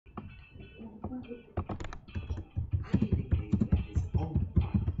I need David at his own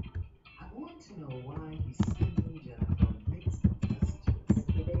party. I want to know why he's sending Jennifer mixed messages.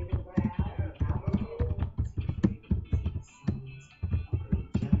 Mr. David Brown, how are you? Is he afraid of losing the sons of hurting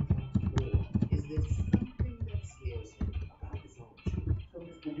Jennifer? Or is there something that scares him about his own truth? So,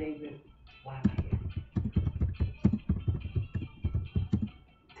 Mr. David, why am I here?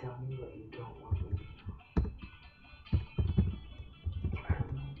 Tell me what you don't want me to know. I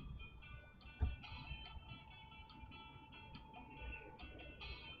don't know.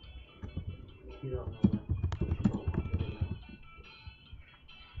 You don't know what you don't want me to know.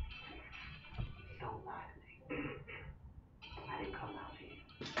 Don't lie to me. I didn't come out here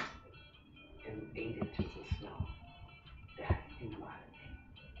in 8 inches of snow to have you lie to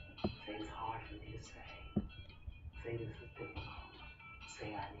me. Say it's hard for me to say. Say this is difficult.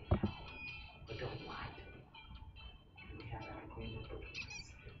 Say I need help. But don't lie to me. Can we have an agreement between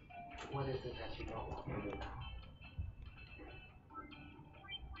us? What is it that you don't want me to know?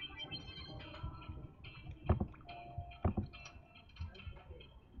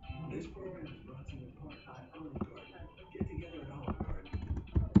 This program is brought to you in part by Olive Garden. Get together at Olive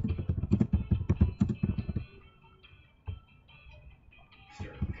Garden.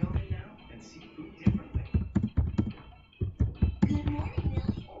 Sir, come in now and see food differently. Good morning, Millie.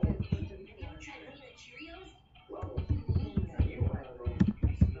 Have you ever tried Honey Nut Cheerios? Well, Mm-hmm. you might have a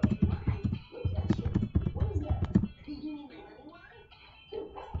piece of milk. Why? Look at you. What is that? You mean my honey wine?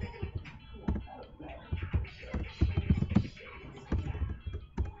 Not a bad.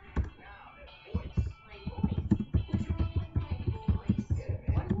 My voice. What's wrong with my voice? Yeah,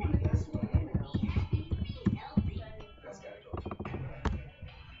 man. That's what I know. Be happy, be healthy. That's gotta go too.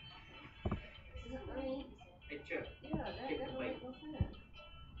 Hey, Chip. Yeah, Take that the don't plate. make no sense.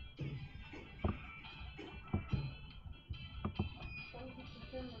 Why don't you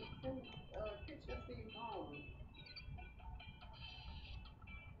just fix your Steve's phone?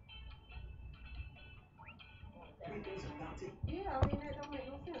 Three things about it. Yeah, I mean, that don't make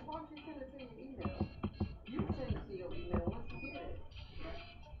no sense. Why don't you send it to your email? You send it to your email once you get it.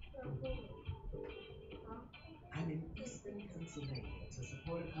 Huh? I'm in Eastern Pennsylvania to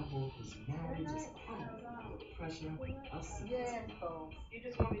support a couple whose marriage is crumbling under the pressure of Yes, secrecy. folks. You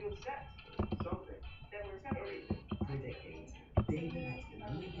just want me to accept something that we're separated. For decades, David has been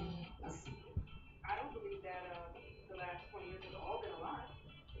living a secret. I don't believe that the last 20 years has all been a lie.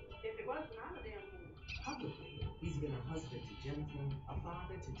 If it was, then I'm a damn fool. Publicly, he's been a husband to Jennifer, a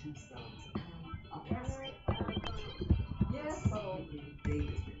father to two sons, and a pastor. Yes, folks. Secretly,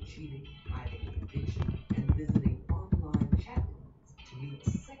 David's been cheating, hiding an addiction, and visiting online chat rooms to meet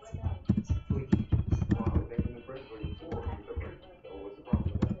sex partners for years. Well, I was dating a friend for you before we separated. So what's the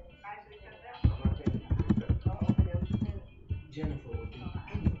problem with that? I should accept that. I'm not saying you should accept it. Oh, okay, what you said. Jennifer will do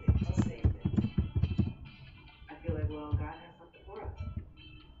anything to save them. I feel like, well, God has something for us.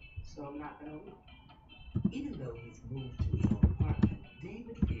 So I'm not going to leave. Even though he's moved to his own apartment,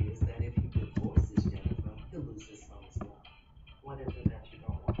 David fears that if he divorces Jennifer, he'll lose his son's love. What is it that you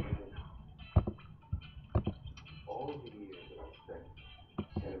don't want me to know? All of the years that I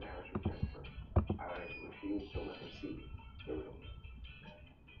spent in a marriage with Jennifer, I refused to let her see the real me.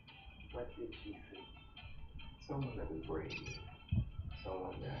 What did she see? Someone that was brave,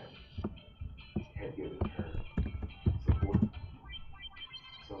 someone that had given her support,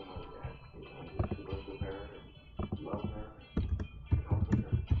 someone that was willing to work with her and love her and comfort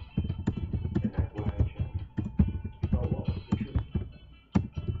her. And that's what I had shown her. But what was the truth?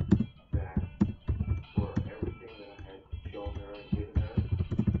 That for everything that I had shown her and given her,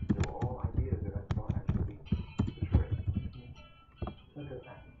 they were all ideas that I thought actually betrayed. What does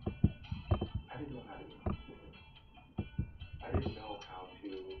that mean? I didn't know how to be honest with her. I didn't know how to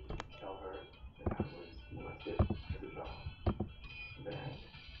tell her that I was molested as a child. That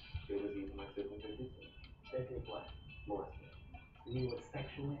it was even my siblings that did this. They did what? Molested. You were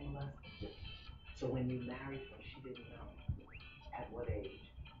sexually molested? Yes. So when you married her, she didn't know. At what age?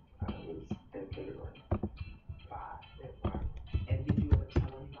 I was in kindergarten. 5. At 5. And did you ever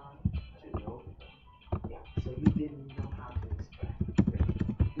tell anybody? I didn't know it. Yeah. So you didn't know how to express. Yes.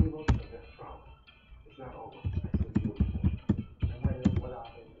 The emotion of that trauma. It's not over. I still feel the emotion. And what are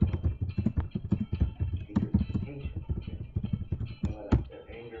those emotions? Hatred. Hatred. Yes. And what else? And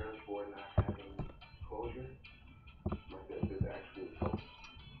anger for not having closure. My therapist actually helped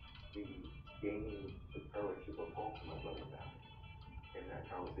me gain the courage to go talk to my brother about it. And that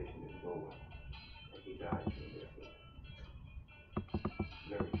conversation didn't go well. And he died soon thereafter.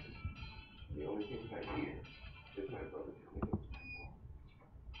 Very true. The only thing I hear is my brother tell me it was my fault.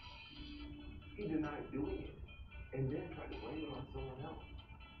 He denied doing it and then tried to blame it on someone else.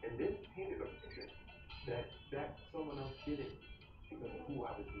 And then painted a picture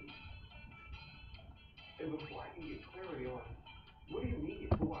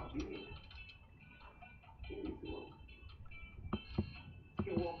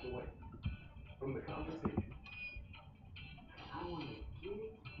from the conversation. I want to give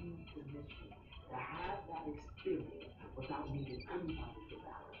you permission to have that experience without needing anybody to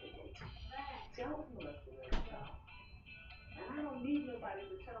validate it. See, I was molested as a child. And I don't need nobody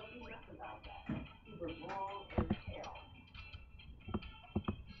to tell me nothing about that. He was wrong as hell.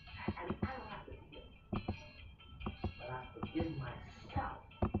 And I don't have to forgive him. But I forgive myself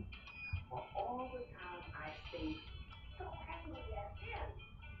for all the time I stayed so angry at him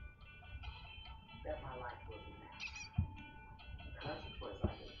that my life was a mess. And that's the choice I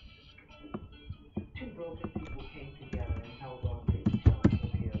made. Two broken people came together and held on to each other for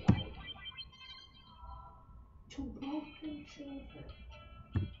dear life. Two broken children.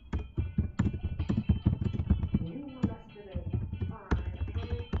 You molested at 5,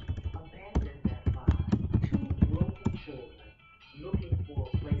 him abandoned at 5. Two broken children looking for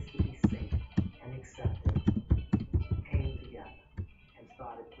a place to be safe and accepted came together and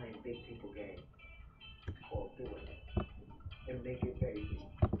started playing big people games called doing it and making babies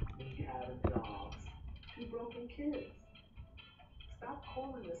and having jobs. Two broken kids. Stop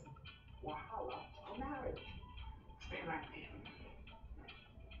calling this Wahala a marriage. Stand right there.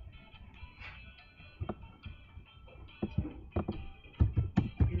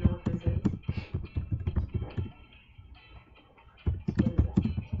 You know what this is? What is that?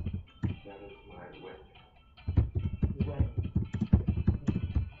 That is my wedding. Your wedding.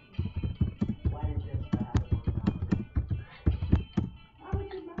 Why did this happen on the mountain? Why would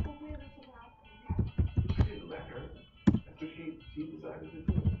you let her wear this around her neck? I didn't let her. That's what she decided to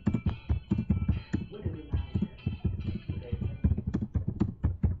do. What does it matter then? What they say?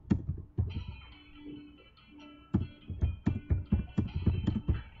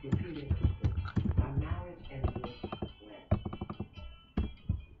 Repeat it quickly. My marriage ended when?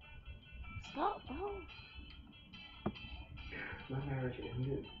 Stop, bro. My marriage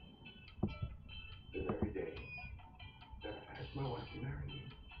ended the very day that I asked my wife to marry me.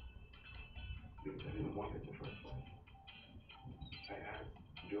 Because I didn't want it in the first place. I asked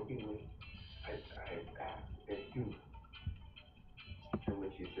jokingly, I asked at you. And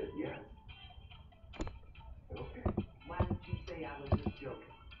when she said yes, I said okay. Why didn't you say I was just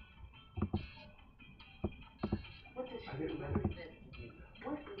joking? What does I she didn't want represent to you?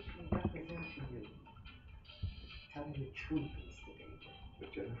 What does she represent to you? Tell me the truth, Mr. David. What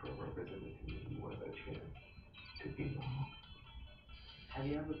Jennifer represented to me was a chance to be normal. Have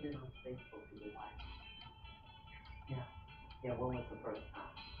you ever been unfaithful to your wife? Yeah. Yeah, when was the first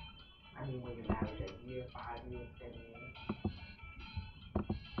time? I mean, when you married a year, 5 years, 10 years?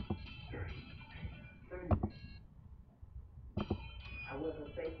 30 days. I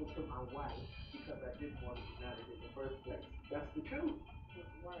wasn't faithful to my wife because I didn't want to be married in the first place. That's the truth.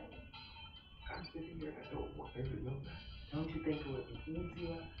 Right. I'm sitting here and I don't want her to know that. Don't you think it would be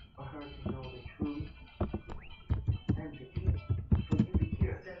easier for her to know the truth than to keep, for you to keep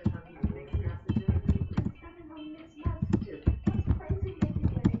sending her these mixed messages? Keep sending her mixed messages. What's crazy making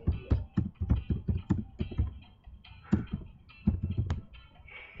behavior?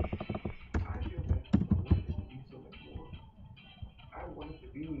 I feel that I wanted it to be so much more. I wanted to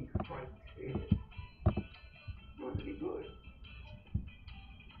be Christ's head. I wanted to be good.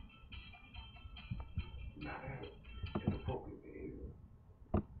 Not have inappropriate behavior.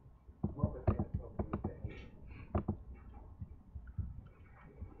 What was that appropriate behavior?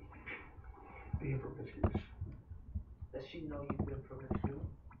 Being promiscuous. Does she know you've been promiscuous?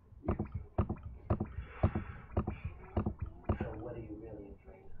 Yes. So what are you really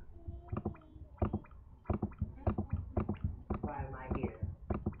afraid of? Why am I here?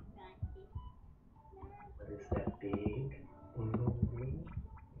 But it's that big, lonely,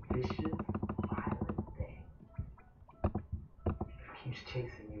 vicious, violent thing. It keeps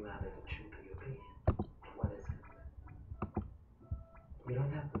chasing you out of the truth of your being. What is it? You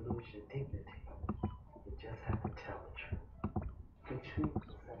don't have to lose your dignity. You just have to tell the truth. The truth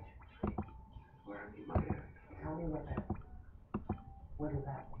will set you free. Where I need my end. Tell me what that means. What does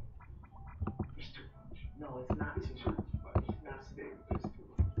that mean? It's too much. No, it's not too much.